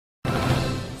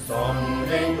ស្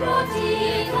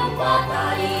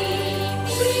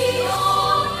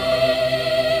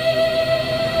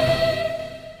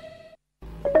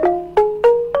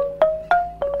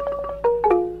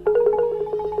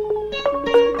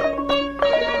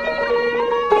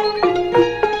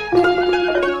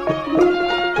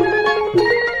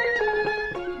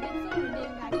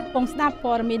ដាប់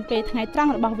ព័ត៌មានពេលថ្ងៃត្រ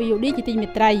ង់របស់ VOD ជាទីមេ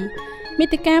ត្រីមេ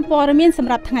តិកាព័ត៌មានស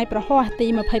ម្រាប់ថ្ងៃប្រហ័សទី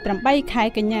28ខែ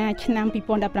កញ្ញាឆ្នាំ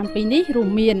2017នេះរួម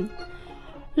មាន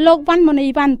លោកវ៉ាន់ម៉ូនី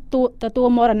វ៉ាន់ទទួល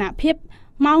មរណភាព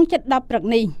ម៉ោង 7:10 ព្រឹក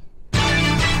នេះ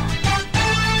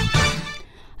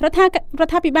រ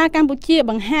ដ្ឋាភិបាលកម្ពុជា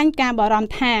បង្ហាញការបារម្ភ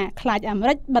ថាខ្លាចអាមេ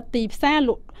រិកបិទទីផ្សារល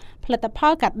ក់ផលិតផ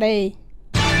លកាត់ដេរ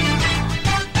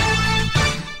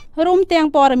រួមទាំង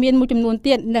ព័ត៌មានមួយចំនួន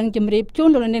ទៀតនឹងជម្រាបជូន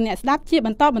លោកអ្នកស្ដាប់ជាប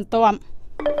ន្តបន្ទាប់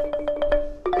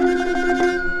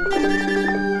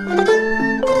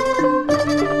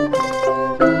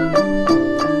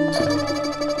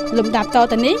លំដាប់ត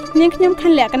ទៅនេះនាងខ្ញុំខ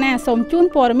ណ្ឌលក្ខណាសូមជូន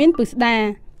ព័ត៌មានពិស្ដា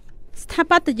ស្ថា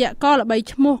បត្យករល្បី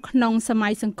ឈ្មោះក្នុងសម័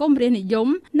យសង្គមរាស្ត្រនិយម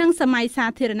និងសម័យសា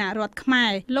ធារណរដ្ឋខ្មែ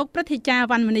រលោកព្រឹទ្ធាចារ្យ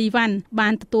វ៉ាន់ម៉ូនីវ៉ាន់បា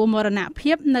នទទួលមរណ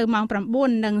ភាពនៅម៉ោង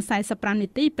 9:45 នា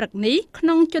ទីព្រឹកនេះក្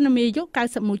នុងជន្មាយុ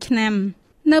91ឆ្នាំ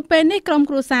នៅពេលនេះក្រុម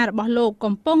គ្រួសាររបស់លោក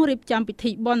កំពុងរៀបចំពិ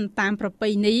ធីបុណ្យតាមប្រពៃ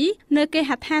ណីនៅគេ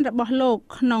ហដ្ឋានរបស់លោក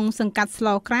ក្នុងសង្កាត់ស្ល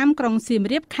ក្រាមក្រុងសៀម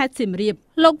រាបខេត្តសៀមរាប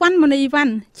លោកវ៉ាន់ម៉ូនីវ៉ា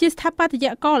ន់ជាស្ថាបត្យ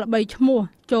ករល្បីឈ្មោះ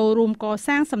ចូលរួមក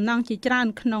សាងសំណង់ជាច្រើន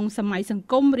ក្នុងសម័យសង្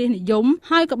គមរាស្ត្រនិយម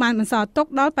ហើយក៏បានបន្សល់ទុក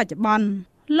ដល់បច្ចុប្បន្ន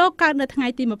លោកកើតនៅថ្ងៃ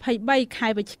ទី23ខែ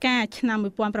វិច្ឆិកាឆ្នាំ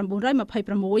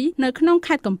1926នៅក្នុង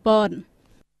ខេត្តកំពត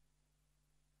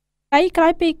ក្រោ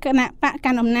យពីគណៈបក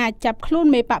កាន់អំណាចចាប់ខ្លួន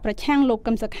មេបកប្រឆាំងលោក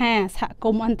កឹមសុខាសហគ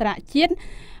មន៍អន្តរជាតិ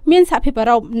មានសហភាពអឺ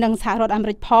រ៉ុបនិងសហរដ្ឋអាមេ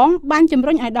រិកផងបានជំ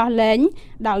រុញឲ្យដោះលែង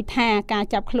ដោយថាការ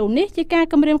ចាប់ខ្លួននេះជាការ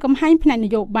គំរាមកំហែងផ្នែកន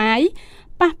យោបាយ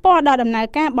ប៉ះពាល់ដល់ដំណើរ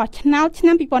ការបោះឆ្នោតឆ្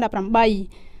នាំ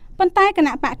2018ប៉ុន្តែគ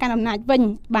ណៈបកកាន់អំណាចវិញ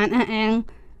បានអះអាង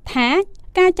ថា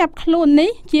ការចាប់ខ្លួននេះ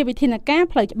ជាវិធានការ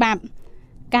ផ្លូវច្បាប់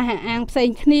ការអះអាងផ្សេង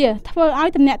គ្នាធ្វើឲ្យ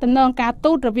ទំនាក់ទំនងការ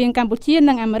ទូតរវាងកម្ពុជា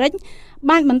និងអាមេរិក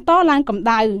បានបន្តឡើងកម្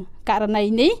ដៅករណី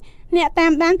នេះអ្នកតា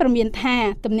មដានព្រមានថា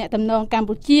ទំនាក់ទំនងកម្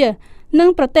ពុជានិង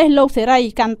ប្រទេសលោកសេរី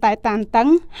កាន់តែតានតឹង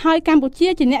ហើយកម្ពុជា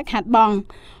ជាអ្នកខាតបង់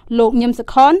លោកញឹមសុ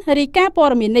ខនរាយការណ៍ព័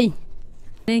ត៌មាននេះ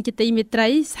នាងជាទីមេត្រី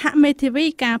សហមេធាវី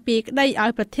ការពីក្តីឲ្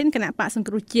យប្រធានគណៈបកសង្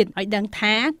គ្រោះជាតិឲ្យដឹង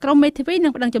ថាក្រុមមេធាវីនឹ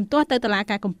ងប្តឹងជំទាស់ទៅតុលា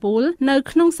ការកំពូលនៅ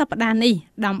ក្នុងសប្តាហ៍នេះ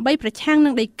ដើម្បីប្រឆាំងនឹ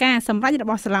ងដីកាសម្រេចរ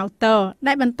បស់សាឡាវតើ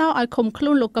ដែលបន្តឲ្យឃុំខ្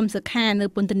លួនលោកកឹមសុខានៅ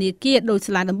ពន្ធនាគារដោយ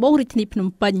សាលាដំបងរាជធានីភ្នំ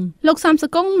ពេញលោកសំស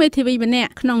កុងមេធាវីម្នាក់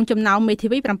ក្នុងចំណោមមេធា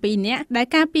វី7នាក់ដែល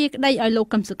ការពីក្តីឲ្យលោក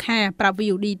កឹមសុខាប្រាប់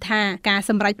VOD ថាការ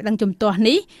សម្រេចប្តឹងជំទាស់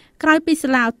នេះក្រោយពីសា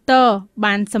ឡាវតើ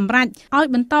បានសម្រេចឲ្យ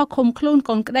បន្តឃុំខ្លួន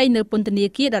កូនក្តីនៅពន្ធនា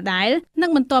គារដដែលនិង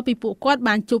បន្ទាប់ពីពួកគាត់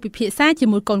បានជួបពិភាក្សាជា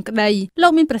មួយកូនក្តីលោ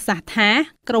កមានប្រសាសន៍ថា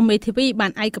ក្រុមមេធាវីបា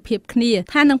នឯកភាពគ្នា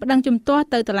ថានឹងប្តឹងជំទាស់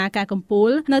ទៅតុលាការកំពូល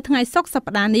នៅថ្ងៃសុក្រស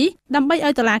ប្តាហ៍នេះដើម្បី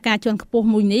ឲ្យតុលាការជាន់ខ្ពស់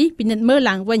មួយនេះពិនិត្យមើល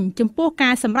ឡើងវិញចំពោះកា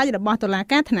រសម្រេចរបស់តុលា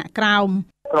ការថ្នាក់ក្រោម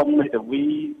ក្រុមមេធាវី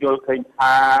យល់ឃើញ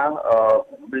ថា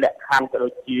លក្ខខណ្ឌក៏ដូ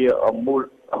ចជាមូល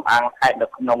សំអាងហេតុនៅ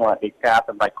ក្នុងដីកាស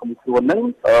ម្រាប់ឃុំខ្លួនហ្នឹង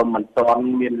មិនទាន់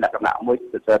មានលក្ខណៈមួយ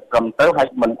ត្រឹមត្រូវហើយ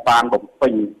មិនបានបំពេ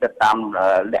ញទៅតាម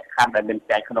លក្ខខណ្ឌដែលមាន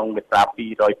ចែងក្នុងមាត្រា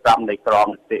205នៃក្រម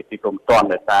នីតិពីព្រំទាន់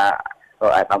ដោយសារ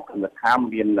អាយដាមគំនិតថា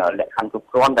មានលក្ខខណ្ឌគ្រប់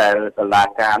គ្រាន់ដែលតុលា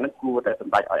ការនឹងគួរតែស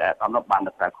ម្រេចឲ្យអាយដាមនោះបាន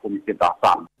តែឃុំជាដោះស្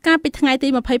រាយកាលពីថ្ងៃទី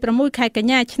26ខែក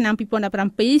ញ្ញាឆ្នាំ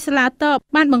2017សាលាតើ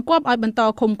បានបង្គាប់ឲ្យបន្ត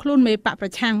ឃុំខ្លួនមេបកប្រ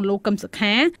ឆាំងលោកកឹមសុ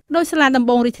ខាដោយសាលាដំ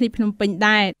បងរាជធានីភ្នំពេញ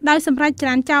ដែរដោយសម្រេចច្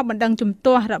រានចោលបណ្ដឹងជំ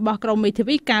ទាស់របស់ក្រុមមេធា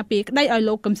វីការពីក្តីឲ្យ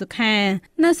លោកកឹមសុខា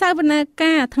នៅសវនក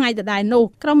ម្មថ្ងៃដដែលនោះ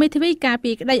ក្រុមមេធាវីការ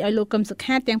ពីក្តីឲ្យលោកកឹមសុ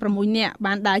ខាទាំង6នាក់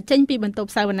បានដើរចេញពីបន្ទប់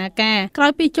សវនកម្មក្រោ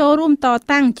យពីចូលរួមត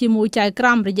តាំងជាមួយចៅក្រ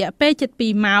មរយៈពេល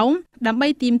2ម៉ោងដើម្បី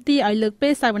ទាមទារឲ្យលើកពេ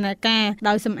លសវនកម្ម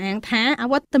ដោយសំអាងថាអ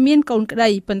វត្តមានកូនក្តី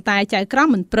ប៉ុន្តែចៅក្រម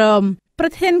មិនព្រមប្រ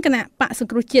ធានគណៈបកសង្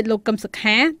គ្រោះជាតិលោកកឹមសុ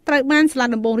ខាត្រូវបានសាលា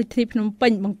ដំបងរាជធានីភ្នំពេ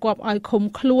ញបង្គាប់ឲ្យឃុំ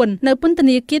ខ្លួននៅពន្ធ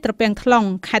នាគារត្រពាំង ថ្លុង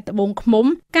ខេត្តត្បូងឃ្មុំ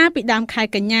កាលពីដើមខែ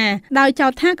កញ្ញាដោយចោ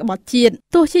ទថាក្បត់ជាតិ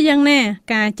ទោះជាយ៉ាងណា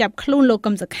ការចាប់ខ្លួនលោក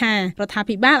កឹមសុខារដ្ឋា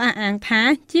ភិបាលអះអាងថា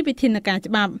ជាវិធានការ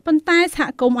ច្បាប់ប៉ុន្តែសហ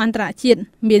គមន៍អន្តរជាតិ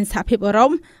មានសហភាពអឺរ៉ុ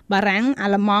បបារាំងអា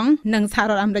ល្លឺម៉ង់និងសហ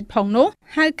រដ្ឋអាមេរិកផងនោះ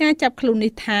ហើយការចាប់ខ្លួន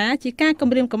នេះថាជាការគំ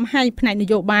រាមកំហែងផ្នែកន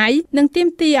យោបាយនិងទាម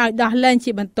ទារឲ្យដោះលែង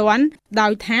ជាបន្ទាន់ដោ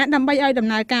យថាដើម្បីឲ្យដំ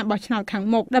ណើរការបោះឆ្នោតខាង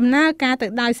មុខដំណើរការទៅ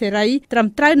ដោយសេរីត្រឹម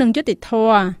ត្រូវនិងយុត្តិធ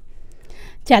ម៌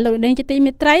ចាលោកនាងជាទី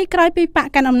មេត្រីក្រោយពីបក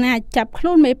កាន់អំណាចចាប់ខ្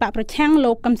លួនមេបកប្រឆាំង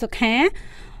លោកកឹមសុខា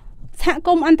សហគ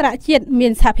មន៍អន្តរជាតិមា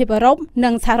នសហភាពអឺរ៉ុបនិ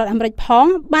ងសហរដ្ឋអាមេរិកផង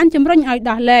បានជំរុញឲ្យ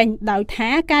ដោះលែងដោយថា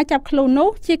ការចាប់ខ្លួននោះ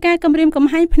ជាការគំរាមកំ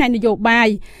ហែងផ្នែកនយោបាយ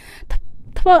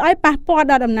ធ្វើឲ្យប៉ះពាល់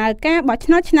ដល់ដំណើរការបោះឆ្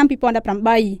នោតឆ្នាំ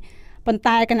2018 ប៉ុន្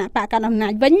តែគណៈបកកណ្ដាលអំណា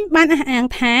ចវិញបានអះអាង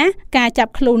ថាការចា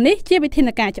ប់ខ្លួននេះជាវិធាន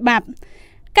ការច្បាប់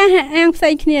ការអះអាងផ្សេ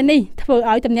ងគ្នានេះធ្វើ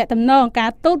ឲ្យទំនាក់ទំនងការ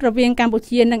ទូតរវាងកម្ពុ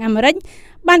ជានិងអាមេរិក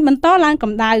បានបន្តឡើងក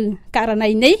ម្ដៅករណី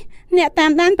នេះអ្នកតា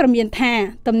មដានប្រមានថា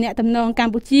ទំនាក់ទំនងក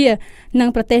ម្ពុជានិង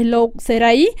ប្រទេសលោកសេ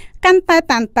រីកាន់តែ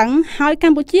តានតឹងហើយក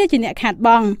ម្ពុជាជាអ្នកខាតប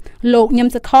ង់លោកញឹម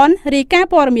សុខនរាយការណ៍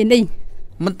ព័ត៌មាននេះ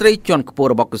មន្ត្រីជាន់ខ្ពស់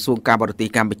របស់ក្រសួងការបរទេស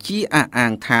កម្ពុជាអះអា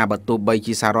ងថាបើទោះបី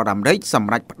ជាសហរដ្ឋអាមេរិកស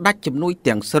ម្រេចផ្ដាច់ជំនួយ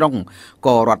ទាំងស្រុង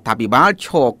ក៏រដ្ឋាភិបាលឈ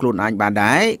រខ្លួនឯងបាន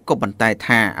ដែរក៏ប៉ុន្តែ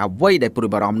ថាអ្វីដែលព្រួយ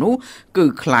បារម្ភនោះគឺ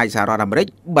ខ្លាចសហរដ្ឋអាមេរិក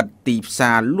បិទទីផ្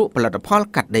សារលក់ផលិតផល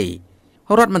កាត់ដេរ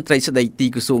រដ្ឋមន្ត្រីស្ដីទី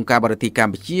ក្រសួងការបរទេសក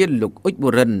ម្ពុជាលោកអ៊ុចបូ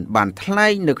រិនបានថ្លែ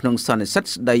ងនៅក្នុងសន្និសីទ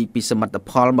ស្ដីពីសមិទ្ធ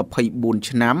ផល24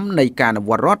ឆ្នាំនៃការអនុវ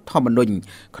ត្តរដ្ឋធម្មនុញ្ញ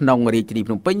ក្នុងរាជធានី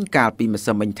ភ្នំពេញកាលពីម្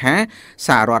សិលមិញថាស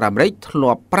ហរដ្ឋអាមេរិកធ្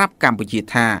លាប់ប្រាប់កម្ពុជា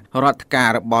ថារដ្ឋការ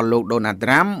របស់លោកដូណាល់ត្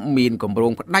រាំមានគម្រោ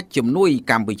ងផ្ដាច់ជំនួយ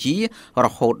កម្ពុជារ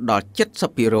ហូតដល់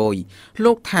 70%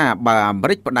 លោកថាបើអាមេ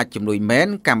រិកផ្ដាច់ជំនួយមែន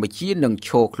កម្ពុជានឹងឈ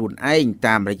រខ្លួនឯង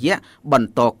តាមរយៈបន្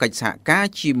តកិច្ចសហការ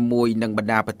ជាមួយនឹងបណ្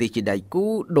ដាប្រទេសជាដៃគូ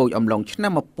ដោយអំឡុងឆ្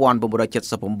នាំ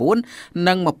1979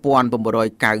និង1996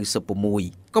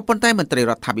ក៏ប៉ុន្តែមន្ត្រី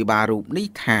រដ្ឋាភិបាលរូបនេះ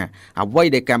ថាអ្វី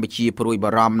ដែលកម្ពុជាព្រួយបា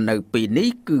រម្ភនៅពេលនេះ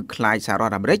គឺខ្លាចសហរ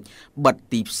ដ្ឋអាមេរិកបិទ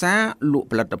ទីផ្សារលក់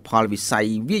ផលិតផលវិស័យ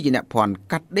វាយនភ័ណ្ឌ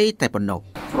កាត់ដេរតែប៉ុណ្ណោះ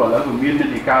ព្រោះឥឡូវវាមាននី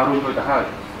តិកាលរួចទៅហើយ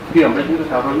ពីអាមេរិកគឺ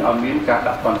ថារុញឲ្យមានការ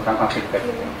ដាក់ទណ្ឌកម្មអភិកិច្ច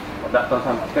ដាក់ទណ្ឌក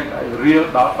ម្មអភិកិច្ចឲ្យរៀល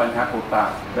ដល់បញ្ហាកូតា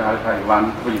ដែលហៅថាអីវ៉ាន់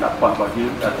វិញដាក់ទណ្ឌរបស់យើ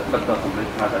ងដែលដឹកទៅសម្លេច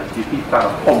ថាជាទីផ្សារ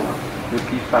ធំគឺ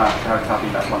ទីផ្សារថាពី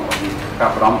ដាក់ទណ្ឌរបស់យើងកា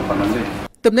រប្រំប៉ុណ្ណឹងទេ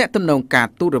ទំនាក់ទំនងការ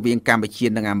ទូតរវាងកម្ពុជា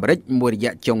និងអាមេរិកមួយរ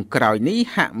យៈចុងក្រោយនេះ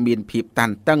ហាក់មានភាពតា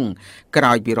នតឹងក្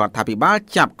រោយពីរដ្ឋាភិបាល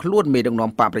ចាប់ខ្លួនមេដឹកនាំ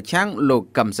បកប្រឆាំងលោក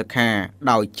កឹមសុខា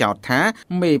ដោយចោទថា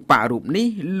មេបករូបនេះ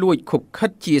លួចខុបខិត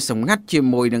ជាសម្ងាត់ជា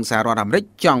មួយនឹងសហរដ្ឋអាមេរិក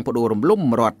ចង់ផ្ដួលរំលំ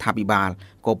រដ្ឋាភិបាល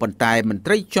ក៏ប៉ុន្តែមន្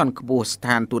ត្រីជាន់ខ្ពស់ស្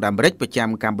ថានទូតអាមេរិកប្រចាំ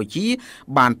កម្ពុជា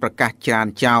បានប្រកាសច្រាន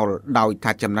ចោលដោយ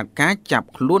ថាចំណាត់ការចាប់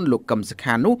ខ្លួនលោកកឹមសុ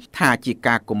ខានោះថាជា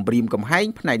ការគំរាមកំហែង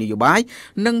ផ្នែកនយោបាយ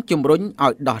និងជំរុញ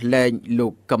ឲ្យដោះលែងលោ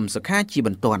កកឹមសុខាជាប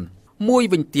ន្ទាន់មួយ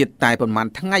វិញទៀតតែប្រហែល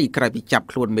ថ្ងៃក្រោយពីចាប់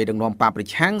ខ្លួនមេដឹកនាំបកប្រ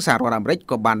ឆាំងសហរដ្ឋអាមេរិក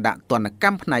ក៏បានដាក់ទណ្ឌក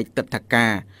ម្មផ្នែកទឹកធកា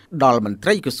រដល់មន្ត្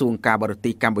រីក្រសួងការបរទេ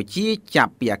សកម្ពុជាចា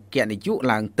ប់ពីអគ្គនាយក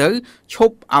ឡើងទៅឈ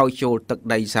ប់ឲ្យចូលទឹក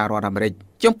ដីសហរដ្ឋអាមេរិក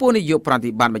ចំពោះនាយកប្រតិ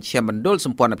បត្តិមជ្ឈមណ្ឌលស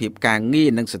ម្ព័ន្ធភាពការងារ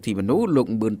និងសិទ្ធិមនុស្សលោក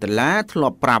មឿនដុល្លារធ្លា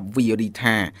ប់ប្រាប់ VOD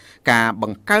ថាការប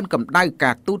ង្កើនកម្ដៅ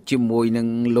ការទូតជាមួយនឹង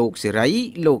លោកសេរី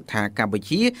លោកថាកម្ពុ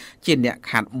ជាជាអ្នក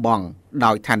ខាតបង់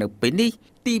ដោយថានៅពេលនេះ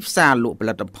ទីផ្សារលក់ផ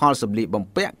លិតផលសម្លៀកបំ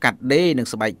ពាក់កាត់ដេរនិង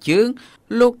ស្បែកជើង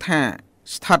លោកថា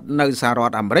ស្ថិតនៅសហរ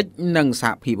ដ្ឋអាមេរិកនិងស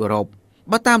ហភាពអឺរ៉ុប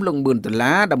បើតាមលោកមឿនដុល្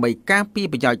លារដើម្បីការពារ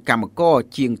ប្រយោជន៍កម្មករ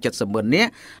ជាង 70,000 នា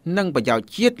ក់និងប្រយោជន៍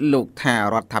ជាតិលោកថា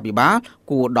រដ្ឋាភិបាល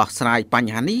គួរដោះស្រាយប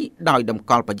ញ្ហានេះដោយតម្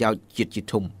កល់ប្រយោជន៍ជាតិជា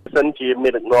ធំសិនជាមា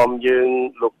នដឹកនាំយើង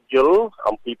លោកយល់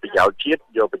អំពីប្រយោជន៍ជាតិ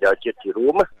យកប្រយោជន៍ជាតិជារួ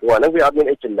មព្រោះអាហ្នឹងវាអត់មាន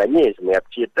អីចំណេញទេសម្រាប់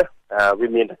ជាតិទេវា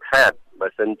មានតែខាតបើ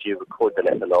សិនជាវាខូចតំ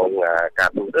ណែងការ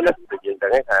ទូតណាដូចយើងដឹ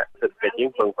ងថាសេដ្ឋកិច្ចយើង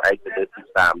ពឹងផ្អែកទៅលើទី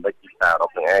ផ្សារអាមេរិកទីផ្សារអឺរ៉ុ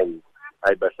បហ្នឹងឯង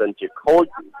ហើយបើសិនជាខូច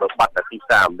បើបាត់តែទីផ្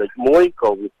សារអាមេរិកមួយក៏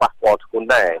វាប៉ះពាល់ធ្ងន់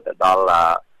ដែរទៅដល់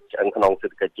ឆ្អឹងខ្នងសេ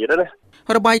ដ្ឋកិច្ចជាតិណា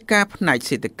របាយការណ៍ផ្នែក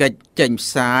សេដ្ឋកិច្ចចេញផ្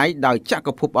សាយដោយច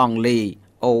ក្រភពអង់គ្លេស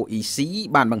OEC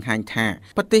បានបង្ហាញថា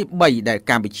ប្រទេស3ដែល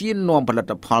កម្ពុជានាំផលិ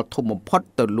តផលធំបំផុត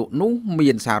ទៅលក់នោះមា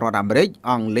នសហរដ្ឋអាមេរិក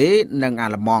អង់គ្លេសនិងអា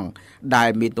ល្លឺម៉ង់ដែល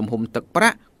មានទំហំទឹកប្រា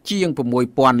ក់ជាង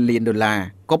 $6,000 លាន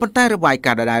ក៏ប៉ុន្តែរបាយ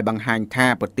ការណ៍ដដែលបង្ហាញថា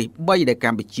ប្រទេស3ដែលក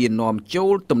ម្ពុជានាំចូ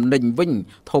លទំនិញវិញ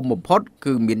ធំបំផុត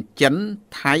គឺមានចិន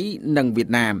ថៃនិងវៀត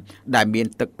ណាមដែលមាន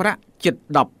ទឹកប្រាក់ជិត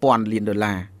 $10,000 លាន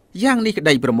យ៉ាងនេះក្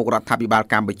តីប្រមុខរដ្ឋាភិបាល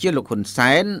កម្ពុជាលោកហ៊ុន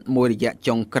សែនមួយរយៈ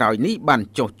ចុងក្រោយនេះបាន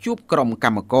ចុះជួបក្រុមក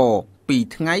ម្មករ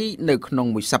2ថ្ងៃនៅក្នុង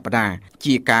មួយសប្តាហ៍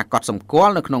ជាការកត់សម្គា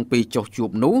ល់នៅក្នុងពេលចុះជួប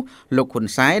នោះលោកហ៊ុន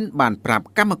សែនបានប្រាប់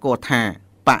កម្មករថា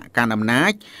បកកណ្ដាលអំណា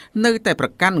ចនៅតែប្រ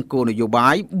កាន់គោលនយោបា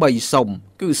យ3សុំ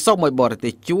គឺសុំឲ្យបរទេ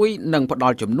សជួយនិងផ្ដ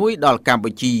ល់ជំនួយដល់កម្ពុ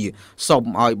ជាសុំ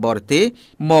ឲ្យបរទេស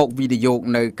មកវិនិយោគ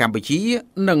នៅកម្ពុជា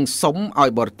និងសុំឲ្យ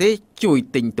បរទេសជួយ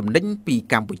ទិញទំនិញពី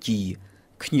កម្ពុជា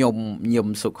ខ្ញុំញឹម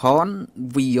សុខន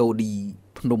VOD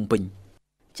ភ្នំពេញ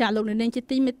ចាលោកនាងជា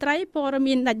ទីមេត្រីព័ត៌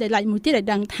មានដាច់ដោយឡែកមួយទៀតឲ្យ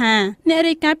ដឹងថាអ្នក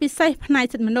រាយការណ៍ពិសេសផ្នែក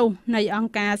សិទ្ធិមនុស្សនៃអង្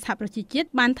គការសហប្រជាជាតិ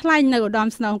បានថ្លែងនៅឧត្តម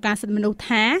ស្នងការសិទ្ធិមនុស្ស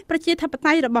ថាប្រជាធិប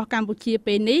តេយ្យរបស់កម្ពុជា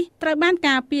ពេលនេះត្រូវបាន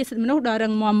ការពារសិទ្ធិមនុស្សដ៏រឹ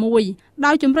ងមាំមួយ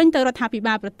ដោយជំរុញទៅរដ្ឋាភិ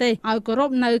បាលប្រទេសឲ្យគោរព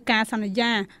នៅការសន្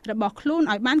យារបស់ខ្លួន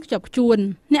ឲ្យបានខ្ជាប់ខ្ជួន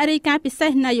អ្នករាយការណ៍ពិសេ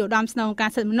សនៃឧត្តមស្នងកា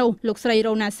រសិទ្ធិមនុស្សលោកស្រី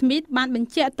Rona Smith បានបញ្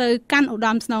ជាក់ទៅកាន់ឧត្ត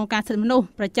មស្នងការសិទ្ធិមនុស្ស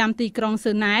ប្រចាំទីក្រុង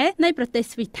សឺណែនៃប្រទេស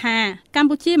ស្វីសថាកម្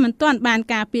ពុជាមិនទាន់បាន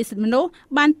ការពារសិទ្ធិមនុស្ស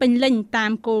បានពេញលេញតា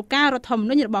មគោលការណ៍រដ្ឋធម្ម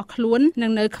នុញ្ញរបស់ខ្លួននិ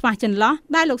ងនៅខ្វះចន្លោះ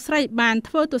ដែលលោកស្រីបាន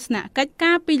ធ្វើទស្សនកិច្ច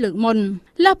ការពីលើកមុន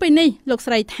លើសពីនេះលោក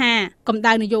ស្រីថាកម្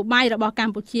ដៅនយោបាយរបស់ក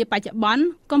ម្ពុជាបច្ចុប្បន្ន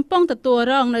កំពុងទទួល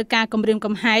រងនៅការគំរាម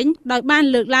កំហែងដោយបាន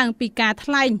លើកឡើងពីការ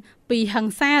ថ្លែងពីហិ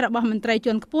ង្សារបស់មន្ត្រី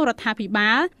ជាន់ខ្ពស់រដ្ឋាភិ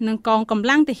បាលនិងកងកម្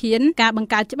លាំងទាហានការបង្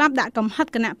កើតច្បាប់ដាក់កំហិត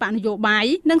គណៈបកនយោបាយ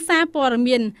និងសារព័ត៌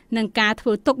មាននិងការធ្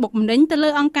វើទុកបុកម្នេញទៅលើ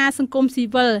អង្គការសង្គមស៊ី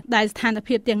វិលដែលស្ថាន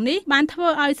ភាពទាំងនេះបានធ្វើ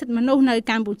ឲ្យសិទ្ធិមនុស្សនៅ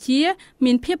កម្ពុជា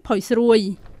មានភាពផុយស្រួយ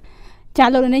ចា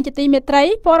លោកនាងជាទីមេត្រី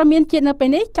ព័ត៌មានជាតិនៅពេល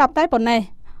នេះចាប់តែប៉ុណ្ណេះ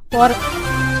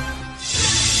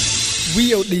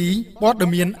VOD ព័ត៌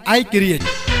មានឯករាជ្យ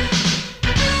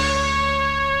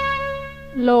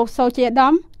លោកសូជាអាដា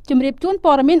មជំរាបជូន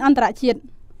ព័ត៌មានអន្តរជាតិ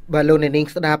បាទលោកអ្នកនាង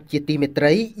ស្ដាប់ជាទីមេត្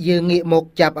រីយើងងាកមក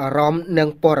ចាប់អារម្មណ៍នឹង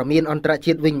ព័ត៌មានអន្តរ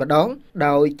ជាតិវិញម្ដង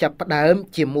ដោយចាប់ផ្ដើម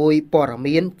ជាមួយព័ត៌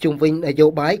មានជុំវិញនយោ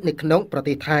បាយនៅក្នុងប្រ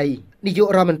ទេសថៃនាយក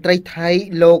រដ្ឋមន្ត្រីថៃ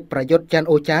លោកប្រយុទ្ធច័ន្ទ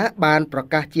អូចាបានប្រ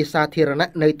កាសជាសាធារ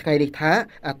ណៈនៅថ្ងៃនេះថា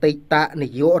អតីតនា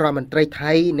យករដ្ឋមន្ត្រី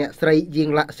ថៃអ្នកស្រីយៀង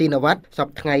ឡាក់ស៊ីណាវ៉ាត់ស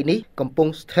ប្តាហ៍ថ្ងៃនេះកំពុង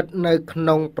ស្ថិតនៅក្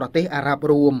នុងប្រទេសអារ៉ាប់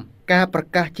រួមការប្រ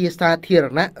កាសជាសាធារ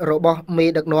ណៈរបស់មេ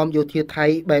ដឹកនាំយោធាថៃ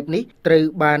បែបនេះត្រូវ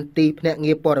បានទីភ្នាក់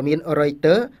ងារព័ត៌មាន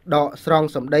Reuters ដកស្រង់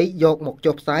សម្ដីយកមក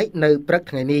ចុះផ្សាយនៅព្រឹក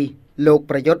ថ្ងៃនេះលោក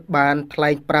ប្រយុទ្ធបានថ្លែ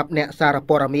ងប្រាប់អ្នកសារ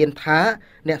ព័ត៌មានថា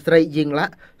អ្នកស្រីយៀងឡា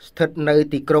ក់ស្ថិតនៅ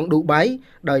ទីក្រុងឌូបៃ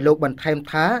ដោយលោកបន្ថែម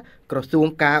ថាក្រសួង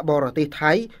ការបរទេស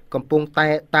ថៃកំពុងតែ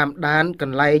តាមដានក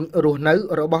ន្លែងរស់នៅ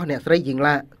របស់អ្នកស្រីយៀង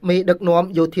ឡាក់មេដឹកនាំ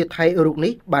យោធាថៃរូប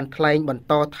នេះបានថ្លែងបន្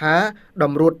តថាត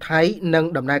ម្រួតថៃនឹង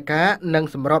ដំណើរការនិង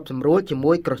សម្របសម្រួលជា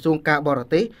មួយក្រសួងការបរ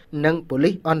ទេសនិងប៉ូលី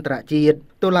សអន្តរជាតិ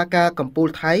តុលាការកំពូល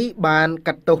ថៃបាន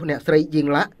កាត់ទោសអ្នកស្រីយៀង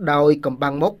ឡាក់ដោយកំ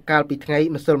បាំងមុខកាលពីថ្ងៃ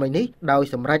ម្សិលមិញនេះដោយ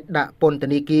សម្រេចដាក់ពន្ធ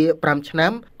នាគារ5ឆ្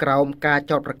នាំក្រោមការ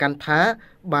ចោទប្រកាន់ថា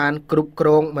បានគ្រប់គ្រ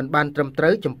ងមិនបានត្រឹមត្រូ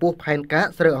វចំពោះផែនការ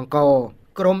ស្រូវអង្ករ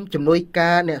ក្រុមជំនួយ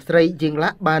ការអ្នកស្រីយៀងឡា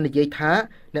ក់បាននិយាយថា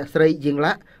អ្នកស្រីយៀង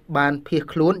ឡាក់បានភៀស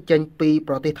ខ្លួនចេញពី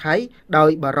ប្រទេសថៃដោយ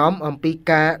បារម្ភអំពី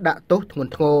ការដាក់ទោសធ្ង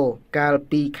ន់ធ្ងរកាល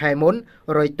ពីខែមុន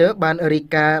Reuters បានរាយ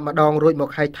ការណ៍ម្ដងរួចមក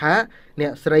ហើយថាអ្ន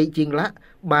កស្រីយៀងឡាក់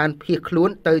បានភៀសខ្លួន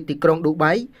ទៅទីក្រុងឌូ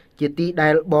បៃជាទីដែ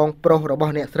លបងប្រុសរប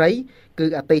ស់អ្នកស្រីគឺ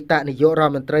អតីតនាយករដ្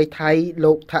ឋមន្ត្រីថៃ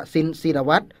លោកថាក់ស៊ីនស៊ីណា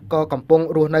វ៉ាត់ក៏កំពុង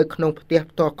រស់នៅក្នុងផ្ទះ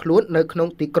ផ្ទាល់ខ្លួននៅក្នុង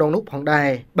ទីក្រុងនោះផងដែរ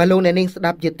បាទលោកអ្នកនាងស្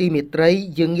ដាប់ជាទីមេត្រី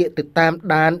យើងងាកទៅតាម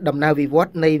ដានដំណើរវិវត្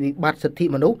តនៃវិបត្តិសិទ្ធិ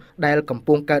មនុស្សដែលកំ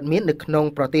ពុងកើតមាននៅក្នុង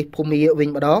ប្រទេសភូមាវិញ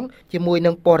ម្ដងជាមួយ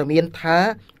នឹងព័ត៌មានថា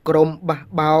ក្រុមបះ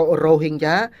បោរ៉ូហីង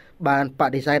យ៉ាបានប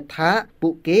ដិសេធថាពួ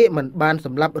កគេមិនបានស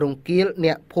ម្លាប់រង្គាល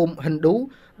អ្នកភូមិហិណ្ឌូ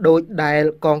ដោយដែល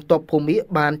កងទ័ពភូមា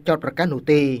បានចោទប្រកាន់នោះ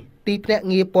ទេទីភ្នាក់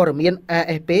ងារព័ត៌មាន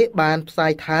AFP បានផ្សា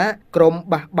យថាក្រុម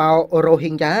បះបោរ៉ូ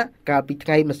ហីងយ៉ាកាលពីថ្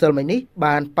ងៃម្សិលមិញនេះ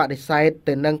បានបដិសេធ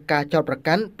ទៅនឹងការចោទប្រ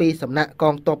កាន់ពីសំណាក់ក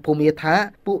ងទ័ពភូមាថា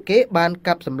ពួកគេបាន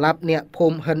កាប់សម្លាប់អ្នកភូ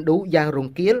មិហិណ្ឌូយ៉ាងរ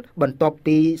ង្គាលបន្ទាប់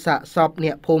ពីសាកសពអ្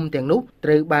នកភូមិទាំងនោះត្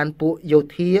រូវបានពួកយោ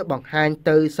ធាបង្ហាញ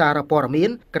ទៅសារព័ត៌មាន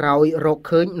ក្រោយរក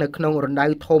ឃើញនៅក្នុងរណ្ដៅ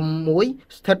ធំមួយ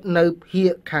ស្ថិតនៅភា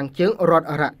គខាងជើងរដ្ឋ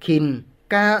រ៉ាខិន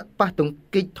ការប៉ះទង្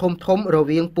គិចធំរ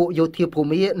វាងពួកយោធាភូ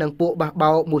មានិងពួកបះ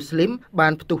បោមូស្លីមបា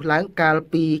នផ្ទុះឡើងកាល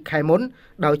ពីខែមុន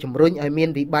ដោយជំរុញឲ្យមាន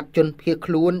វិបត្តិជនភៀស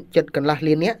ខ្លួនជិតកន្លះ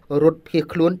លាននាក់រត់ភៀស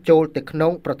ខ្លួនចូលទៅក្នុ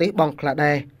ងប្រទេសបង់ក្លា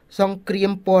ដេសសង្គ្រា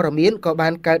មព័ត៌មានក៏បា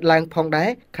នកើតឡើងផងដែរ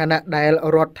ខណៈដែល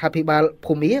រដ្ឋាភិបាល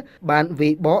ភូមាបានវា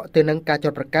យបកទៅនឹងការចោ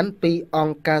ទប្រកាន់ពីអ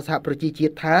ង្គការសហប្រជាជា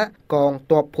តិថាកង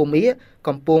ទ័ពភូមា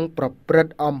កំពុងប្រព្រឹត្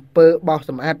តអំពើបោសស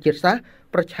ម្អាតជាតិសាសន៍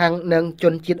ប្រឆាំងនឹងជ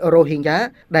នជាតិរ៉ូហីងយ៉ា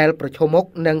ដែលប្រឈមមុខ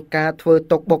នឹងការធ្វើ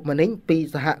ទុកបុកម្នេញពី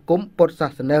សហគមន៍ពុទ្ធសា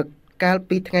សនិកកាល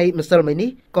ពីថ្ងៃម្សិលមិញនេះ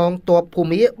កងទ័ពភូ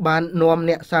មាបាននាំ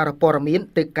អ្នកសារព័ត៌មាន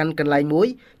ទៅកាន់កន្លែងមួយ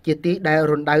ជាទីដែល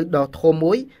រណ្ដៅដ៏ធំ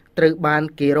មួយត្រូវបាន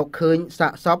គេរកឃើញសា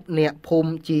កសពអ្នកភូ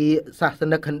មិជាសាស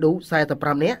និកហិណ្ឌូ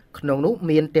45នាក់ក្នុងនោះ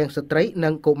មានទាំងស្ត្រីនិ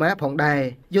ងកុមារផងដែរ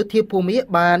យោធាភូមា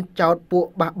បានចោទពួក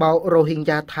បះបោរ៉ូហីង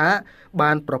យ៉ាថា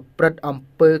បានប្រព្រឹត្តអំ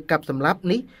ពើកាប់សម្លាប់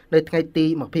នេះនៅថ្ងៃទី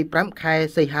25ខែ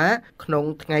សីហាក្នុង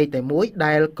ថ្ងៃតែមួយ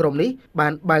ដែលក្រុមនេះបា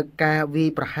នបើកការវាយ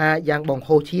ប្រហារយ៉ាងបង្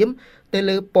ហូរឈាមទៅ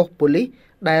លើប៉ុស្តិ៍ប៉ូលីស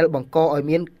ដែលបង្កឲ្យ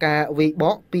មានការវាយប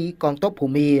កពីកងទ័ពភូ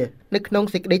មានៅក្នុង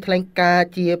សេចក្តីថ្លែងការណ៍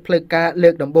ជាផ្លូវការលើ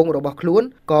កដំបូងរបស់ខ្លួន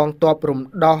កងទ័ពរំ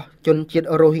ដោះជនជាតិ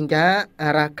រ៉ូហីងយ៉ាអា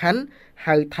រ៉ាខាន់ហ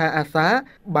ហៅថាអាសា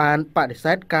បានបដិ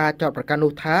សេធការចោទប្រកាន់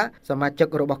នោះថាសមាជិក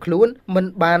របស់ខ្លួនមិន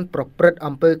បានប្រព្រឹត្ត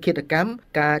អំពើឃាតកម្ម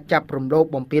ការចាប់រំលោភ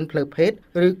បំពានផ្លូវភេទ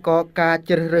ឬក៏ការ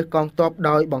ជ្រើសរើសកងទ័ព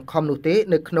ដោយបង្ខំនោះទេ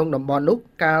នៅក្នុងតំបន់នោះ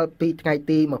កាលពីថ្ងៃ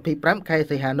ទី25ខែ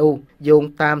សីហានោះយោង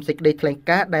តាមសេចក្តីថ្លែង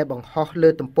ការណ៍ដែលបង្ហោះលើ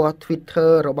ទំព័រ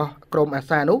Twitter របស់ក្រុមអា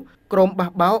សានោះក្រុមបះ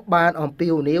បោរបានអំពា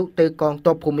វនាវទៅកង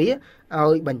ទ័ពភូមា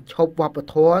ឲ្យបញ្ឈប់វប្ប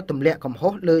ធម៌ទម្លាក់កំហុ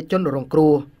សលើជនរងគ្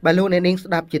រោះបាទលោកអ្នកនាង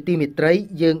ស្ដាប់ជាទីមេត្រី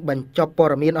យើងបញ្ចប់ព័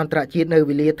ត៌មានអន្តរជាតិនៅ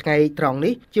វេលាថ្ងៃត្រង់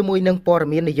នេះជាមួយនឹងព័ត៌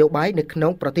មាននយោបាយនៅក្នុ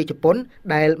ងប្រទេសជប៉ុន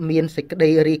ដែលមានសេចក្តី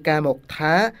រាយការណ៍មក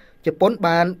ថាជប៉ុន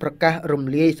បានប្រកាសរំ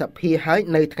លាយសភាហើយ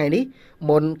នៅថ្ងៃនេះ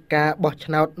មុនការបោះ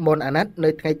ឆ្នោតមុនអាណត្តិនៅ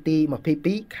ថ្ងៃទី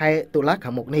22ខែតុលាខា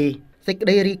ងមុខនេះសេចក្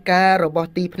តីរាយការណ៍របស់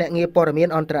ទីភ្នាក់ងារព័ត៌មាន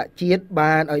អន្តរជាតិ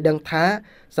បានឲ្យដឹងថា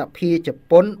សភាជ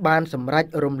ប៉ុនបានសម្រេច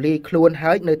រំលាយខ្លួន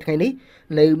ហើយនៅថ្ងៃនេះ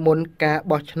នៅមុនការ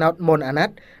បោះឆ្នោតមុនអាណ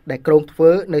ត្តិដែលគ្រោងធ្វើ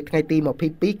នៅថ្ងៃទី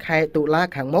22ខែតុលា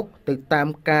ខាងមុខទៅតាម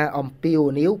ការអំពាវ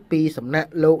នាវពីសំណាក់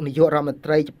លោកនាយករដ្ឋមន្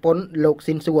ត្រីជប៉ុនលោក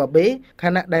ស៊ីនស៊ូអាបេខ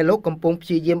ណៈដែលលោកកំពុងព្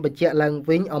យាយាមបញ្ជាក់ឡើង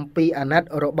វិញអំពីអាណត្តិ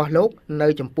របស់លោកនៅ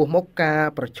ចំពោះមុខការ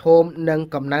ប្រឈមនឹង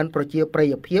កំណើនប្រជាប្រិ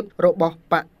យភាពរបស់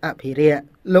បកអភិរក្ស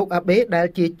លោកអាបេដែល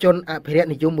ជាជនអភិរក្ស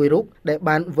និយមមួយរូបដែល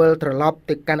បានវិលត្រឡប់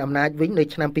ទៅកាន់អំណាចវិញនៅ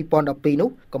ឆ្នាំ2012នោះ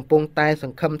កំពុងតែស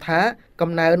ង្ឃឹមថា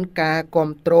កំណើនការគ្រ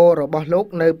ប់គ្រងរបស់លោក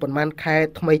នៅប៉ុន្មានខែ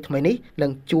ថ្មីនេះនឹ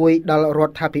ងជួយដល់រ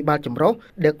ដ្ឋាភិបាលចម្រុះ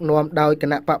ដឹកនាំដោយគ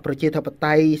ណៈបកប្រជាធិប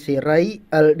តេយ្យសេរី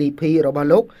LDP របស់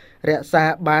លោករក្សា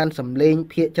បានសម្លេង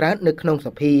ភាគច្រើននៅក្នុងស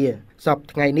ភាសព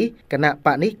ថ្ងៃនេះគណៈប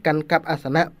កនេះកាន់កាប់អាស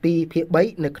នៈ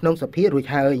2/3នៅក្នុងសភារួច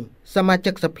ហើយសមា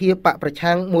ជិកសភាបកប្រ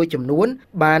ឆាំងមួយចំនួន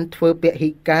បានធ្វើពហិ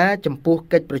ការចំពោះ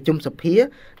កិច្ចប្រជុំសភា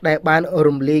ដែលបាន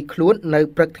រំលាយខ្លួននៅ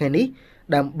ព្រឹកថ្ងៃនេះ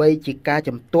ដើម្បីជាការ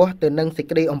ជំទាស់ទៅនឹងសេច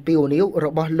ក្តីអំពាវនាវរ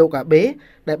បស់លោកអាបេ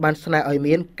ដែលបានស្នើឲ្យ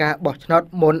មានការបោះឆ្នោត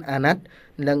មុនអាណត្តិ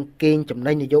និងកេងចំ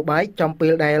ណេញនយោបាយចំពេ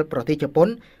លដែលប្រទេសជប៉ុន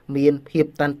មានភាព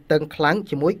តានតឹងខ្លាំង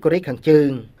ជាមួយកូរ៉េខាងជើ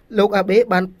ងលោកអាបេ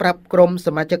បានប្រាប់ក្រុមស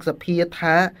មាជិកសភា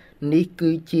ថានេះ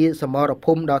គឺជាសមរ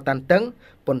ភូមិដ៏តានតឹង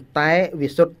ប៉ុន្តែវា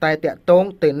សុទ្ធតែតាក់ទង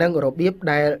ទៅនឹងរបៀប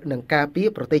ដែលនឹងការពារ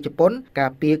ប្រទេសជប៉ុនកា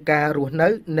រពារការរស់នៅ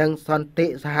និងសន្តិ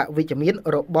សហវិជ្ជមាន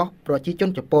របស់ប្រជាជន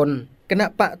ជប៉ុនគណៈ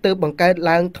បកទើបបង្កើត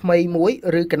ឡើងថ្មីមួយ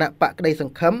ឬគណៈបកក្តីស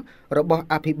ង្ឃឹមរបស់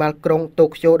អភិបាលក្រុងតូ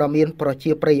ក្យូដ៏មានប្រ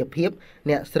ជាប្រិយភាព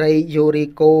អ្នកស្រីយូរី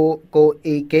កូកូ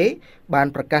អ៊ីកេបាន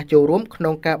ប្រកាសចូលរួមក្នុ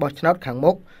ងការបោះឆ្នោតខាង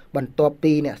មុខបន្ទាប់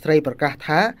ពីអ្នកស្រីប្រកាស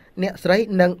ថាអ្នកស្រី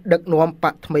នឹងដឹកនាំប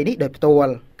កថ្មីនេះដោយផ្ទា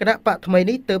ល់គណៈបកថ្មី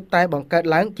នេះទើបតែបង្កើត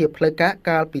ឡើងជាផ្លូវការ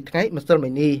កាលពីថ្ងៃម្សិលមិ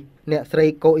ញនេះអ្នកស្រី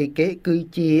កូអ៊ីកេគឺ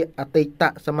ជាអតីត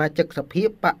សមាជិកសភាប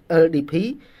ក LDP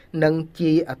និង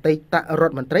ជាអតីតរ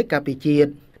ដ្ឋមន្ត្រីការពារជា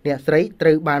តិអ្នកស្រីត្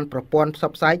រូវបានប្រព័ន្ធផ្ស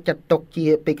ព្វផ្សាយចាត់ទុកជា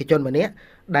បេក្ខជនម្នាក់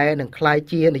ដែលនឹងក្លាយ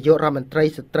ជានាយករដ្ឋមន្ត្រី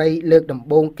ស្ត្រីលើកដំ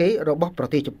បូងគេរបស់ប្រ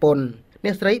ទេសជប៉ុនអ្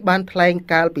នកស្រីបានថ្លែង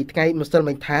កាលពីថ្ងៃម្សិល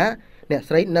មិញថាអ្នក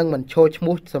ស្រីនឹងមិនឈរឈ្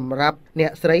មោះសម្រាប់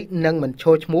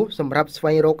ស្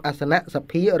វែងរកអាសនៈស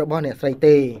ភារបស់អ្នកស្រី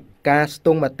ទេការស្ទ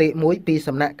ង់មតិមួយពី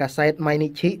សំណាក់កាសែត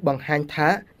Mainichi បង្ហាញថា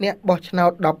អ្នកបោះឆ្នោ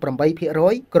ត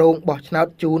 18% គ្រោងបោះឆ្នោត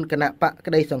ជូនគណៈបក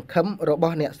ក្តីសង្ឃឹមរប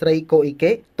ស់អ្នកស្រីកូអ៊ី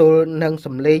កេទល់នឹងស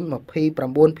ម្លេង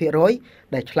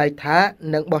 29% ដែលឆ្លើយថា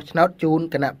នឹងបោះឆ្នោតជូន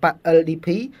គណៈបក LDP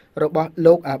របស់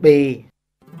លោកអាបេ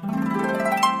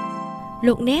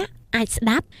លោកអ្នកអាចស្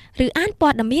ដាប់ឬអានព័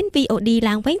ត៌មាន VOD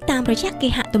ឡើងវិញតាមរយៈគេ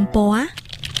ហទំព័រ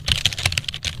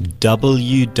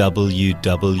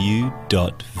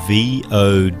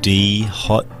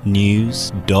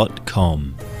www.vodhotnews.com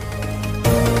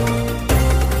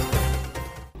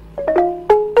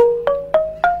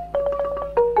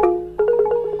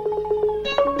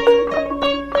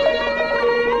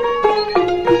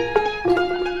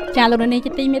ចាលោកនាង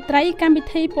ជាទីមេត្រីកម្មវិ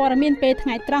ធីព័ត៌មានពេលថ្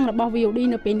ងៃត្រង់របស់ VOD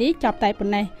នៅពេលនេះចប់តែប៉ុ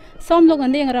ណ្ណេះសូមលោក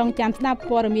នាងរងចាំស្ដាប់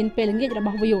ព័ត៌មានពេលល្ងាចរប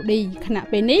ស់ VOD ខណៈ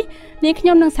ពេលនេះនាងខ្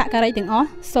ញុំនិងសហការីទាំងអស់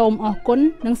សូមអរគុណ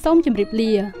និងសូមជម្រាប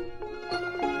លា